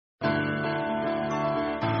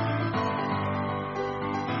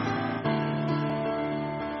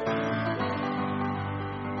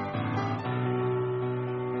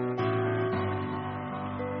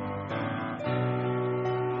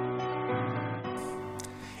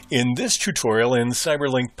In this tutorial in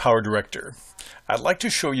CyberLink PowerDirector, I'd like to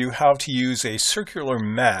show you how to use a circular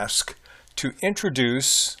mask to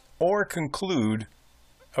introduce or conclude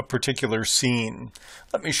a particular scene.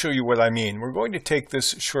 Let me show you what I mean. We're going to take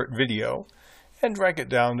this short video and drag it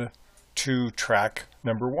down to track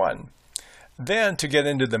number 1. Then to get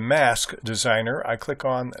into the Mask Designer, I click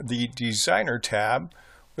on the Designer tab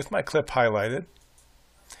with my clip highlighted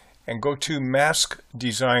and go to Mask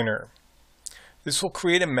Designer. This will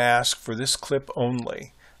create a mask for this clip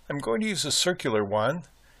only. I'm going to use a circular one,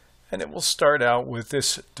 and it will start out with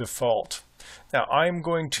this default. Now I'm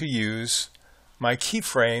going to use my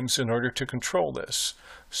keyframes in order to control this.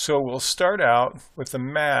 So we'll start out with the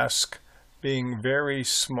mask being very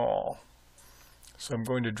small. So I'm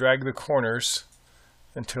going to drag the corners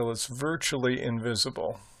until it's virtually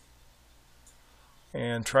invisible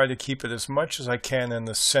and try to keep it as much as I can in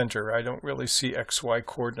the center. I don't really see XY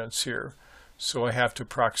coordinates here, so I have to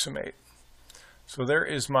approximate. So there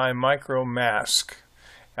is my micro mask.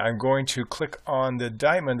 I'm going to click on the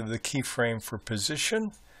diamond of the keyframe for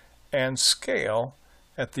position and scale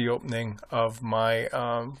at the opening of my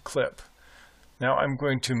clip. Now I'm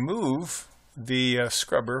going to move the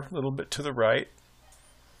scrubber a little bit to the right,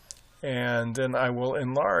 and then I will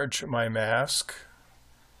enlarge my mask,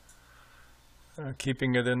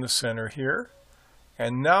 keeping it in the center here.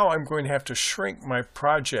 And now I'm going to have to shrink my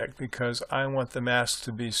project because I want the mask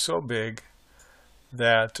to be so big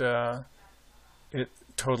that it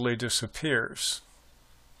totally disappears.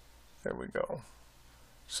 There we go.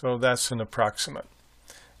 So that's an approximate.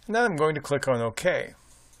 And then I'm going to click on OK.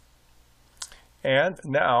 And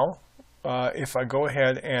now if I go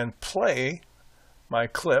ahead and play my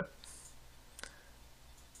clip,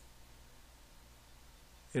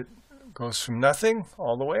 it goes from nothing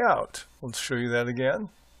all the way out. We'll show you that again.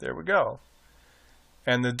 There we go.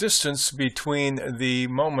 And the distance between the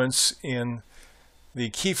moments in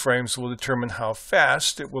the keyframes will determine how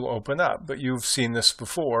fast it will open up. But you've seen this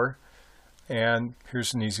before, and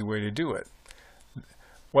here's an easy way to do it.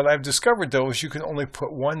 What I've discovered though is you can only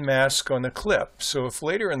put one mask on a clip. So if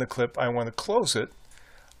later in the clip I want to close it,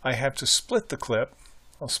 I have to split the clip.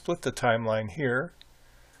 I'll split the timeline here,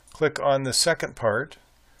 click on the second part,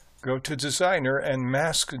 go to Designer and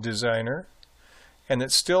Mask Designer, and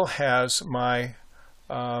it still has my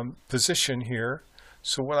position here.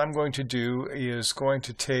 So what I'm going to do is going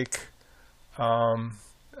to take,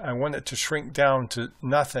 I want it to shrink down to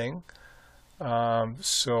nothing,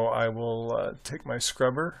 so I will take my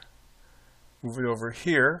scrubber, move it over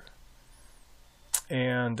here,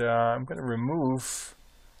 and I'm going to remove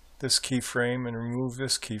this keyframe and remove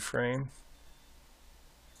this keyframe.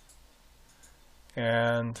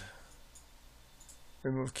 And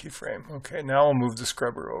remove keyframe. Okay, now I'll move the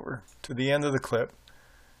scrubber over to the end of the clip,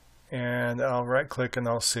 and I'll right click and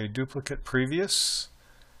I'll say duplicate previous,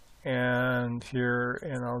 and here,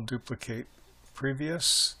 and I'll duplicate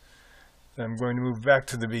previous. Then I'm going to move back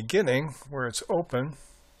to the beginning where it's open,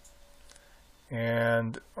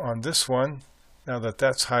 and on this one, now that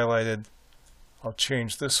that's highlighted, I'll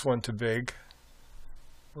change this one to big.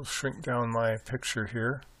 We'll shrink down my picture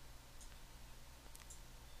here.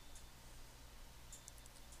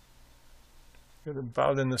 Get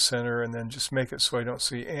about in the center, and then just make it so I don't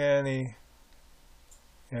see any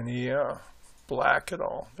black at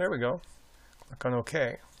all. There we go. Click on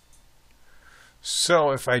OK. So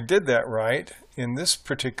if I did that right in this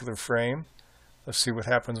particular frame, let's see what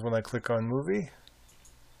happens when I click on Movie.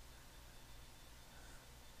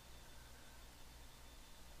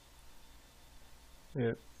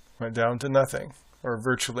 It went down to nothing, or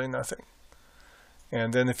virtually nothing.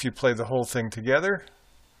 And then if you play the whole thing together,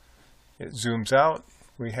 it zooms out.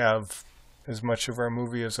 We have as much of our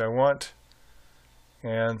movie as I want,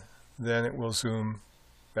 and then it will zoom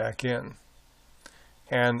back in.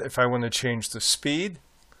 And if I want to change the speed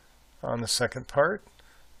on the second part,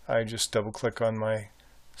 I just double click on my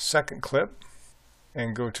second clip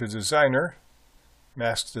and go to Designer,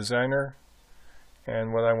 Mask Designer,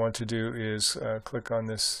 and what I want to do is click on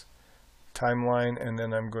this timeline, and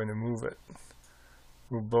then I'm going to move it.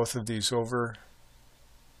 Move both of these over.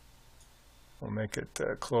 We'll make it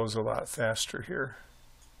close a lot faster here.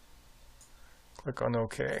 Click on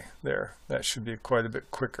OK. There, that should be quite a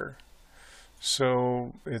bit quicker.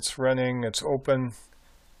 So it's running, it's open.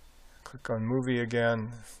 Click on Movie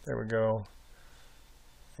again. There we go.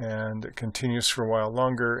 And it continues for a while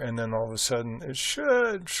longer, and then all of a sudden it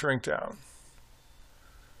should shrink down.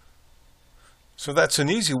 So that's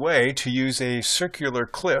an easy way to use a circular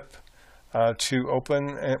clip to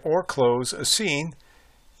open or close a scene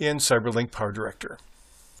in CyberLink PowerDirector.